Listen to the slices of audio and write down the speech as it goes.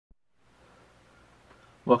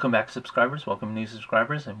Welcome back, subscribers, welcome new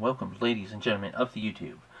subscribers, and welcome ladies and gentlemen of the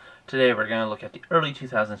YouTube. Today we're going to look at the early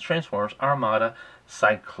 2000s Transformers Armada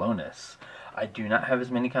Cyclonus. I do not have his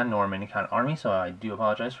Minicon nor Minicon Army, so I do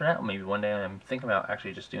apologize for that. Maybe one day I'm thinking about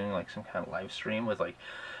actually just doing like some kind of live stream with like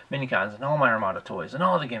Minicons and all my Armada toys and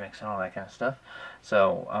all the gimmicks and all that kind of stuff.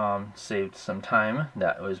 So, saved some time.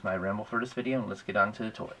 That was my ramble for this video, and let's get on to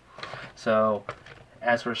the toy. So,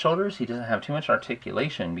 as for his shoulders, he doesn't have too much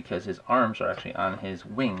articulation because his arms are actually on his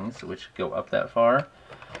wings, which go up that far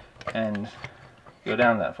and go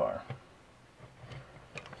down that far.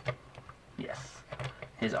 Yes.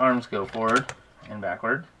 His arms go forward and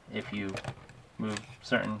backward if you move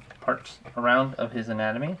certain parts around of his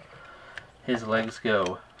anatomy. His legs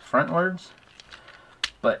go frontwards,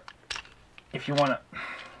 but if you want to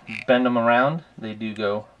bend them around, they do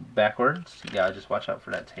go backwards. You gotta just watch out for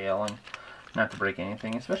that tail and not to break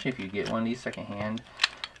anything, especially if you get one of these secondhand.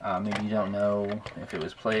 Maybe you don't know if it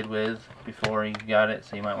was played with before you got it,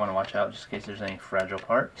 so you might want to watch out just in case there's any fragile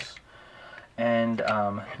parts. And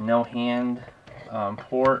no hand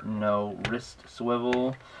port, no wrist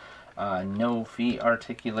swivel, no feet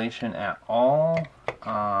articulation at all.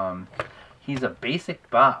 He's a basic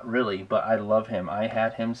bot, really, but I love him. I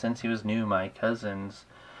had him since he was new. My cousin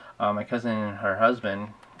and her husband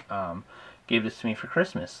gave this to me for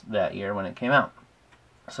Christmas that year when it came out.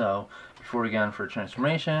 So before we get on for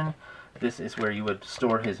transformation, this is where you would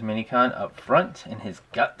store his Minicon up front in his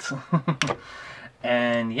gut.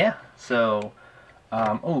 And yeah, so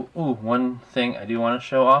one thing I do want to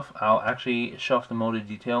show off. I'll actually show off the molded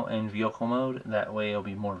detail in vehicle mode. That way it'll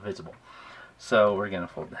be more visible. So we're going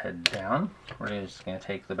to fold the head down. We're just going to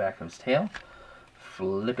take the back of his tail,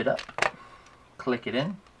 flip it up, click it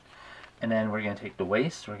in, and then we're going to take the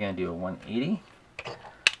waist. We're going to do a 180,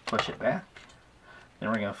 push it back. Then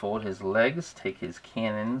we're going to fold his legs, take his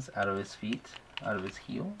cannons out of his feet, out of his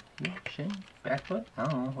heel, shin, back foot, I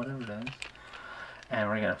don't know, whatever it is. And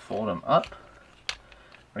we're going to fold him up.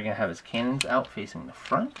 We're going to have his cannons out facing the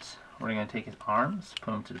front. We're going to take his arms,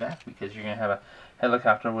 put them to the back, because you're going to have a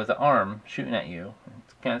helicopter with an arm shooting at you.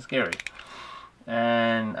 It's kind of scary.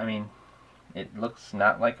 And, I mean, it looks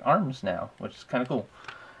not like arms now, which is kind of cool.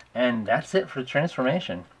 And that's it for the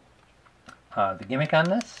transformation. The gimmick on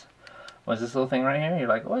this was this little thing right here. You're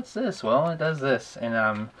like, what's this? Well, it does this.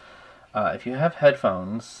 And if you have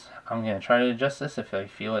headphones, I'm going to try to adjust this if I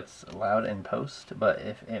feel it's loud in post. But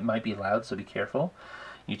if it might be loud, so be careful.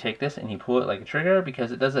 You take this and you pull it like a trigger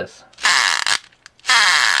because it does this.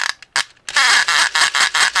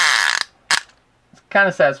 It's kind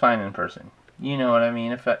of satisfying in person. You know what I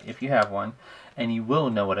mean if you have one. And you will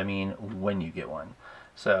know what I mean when you get one.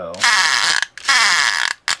 So,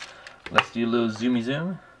 let's do a little zoomy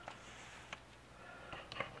zoom.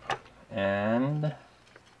 And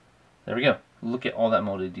there we go. Look at all that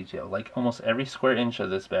molded detail. Like almost every square inch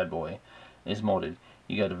of this bad boy is molded.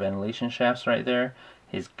 You got the ventilation shafts right there.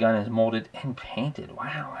 His gun is molded and painted.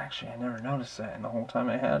 Wow, actually I never noticed that in the whole time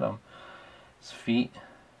I had him. His feet,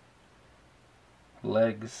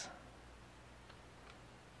 legs,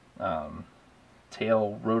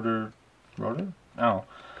 tail rotor? Oh,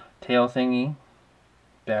 tail thingy,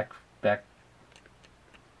 back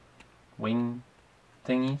wing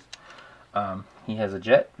thingies. He has a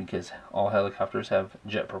jet because all helicopters have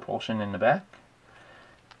jet propulsion in the back.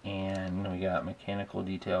 And we got mechanical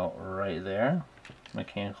detail right there.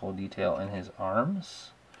 Mechanical detail in his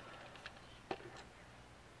arms.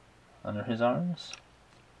 Under his arms.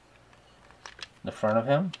 The front of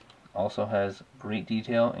him also has great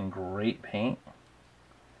detail and great paint.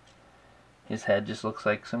 His head just looks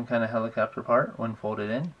like some kind of helicopter part when folded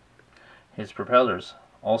in. His propellers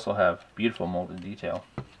also have beautiful molded detail.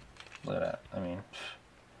 Look at that. I mean,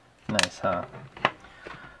 nice, huh?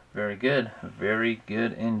 Very good. Very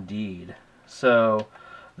good indeed. So,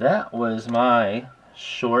 that was my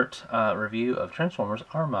short review of Transformers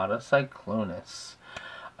Armada Cyclonus.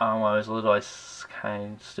 When I was little, I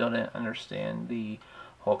kind of still didn't understand the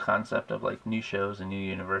whole concept of like new shows and new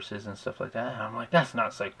universes and stuff like that. And I'm like, that's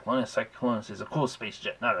not Cyclonus. Cyclonus is a cool space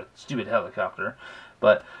jet, not a stupid helicopter.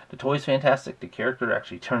 But the toy's fantastic. The character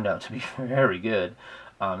actually turned out to be very good.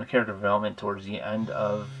 The character development towards the end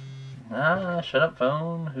of... shut up,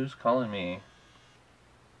 phone. Who's calling me?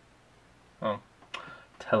 Oh,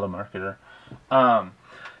 telemarketer.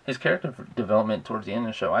 His character development towards the end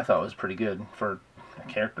of the show I thought was pretty good for a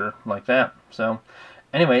character like that. So,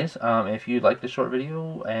 anyways, if you liked the short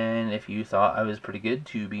video and if you thought I was pretty good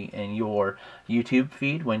to be in your YouTube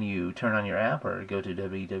feed when you turn on your app or go to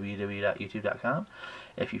www.youtube.com,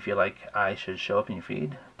 if you feel like I should show up in your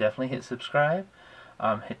feed, definitely hit subscribe.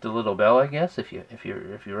 hit the little bell, I guess, if you're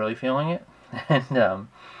really feeling it. And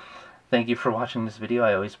thank you for watching this video.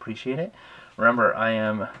 I always appreciate it. Remember, I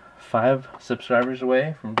am 5 subscribers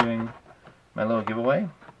away from doing my little giveaway,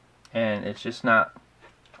 and it's just not,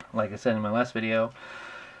 like I said in my last video,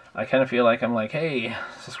 I kind of feel like I'm like, hey,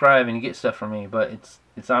 subscribe and you get stuff from me, but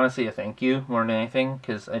it's honestly a thank you more than anything,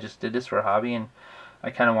 because I just did this for a hobby, and I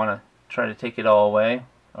kind of want to try to take it all away,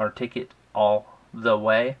 or take it all the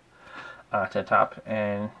way to the top,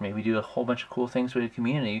 and maybe do a whole bunch of cool things with the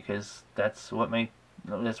community, because that's what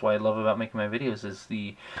that's why I love about making my videos, is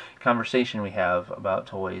the conversation we have about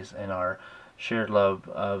toys and our shared love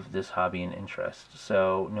of this hobby and interest.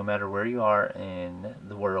 So no matter where you are in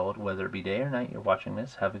the world, whether it be day or night you're watching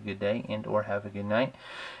this, have a good day and or have a good night,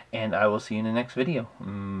 and I will see you in the next video.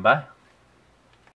 Bye.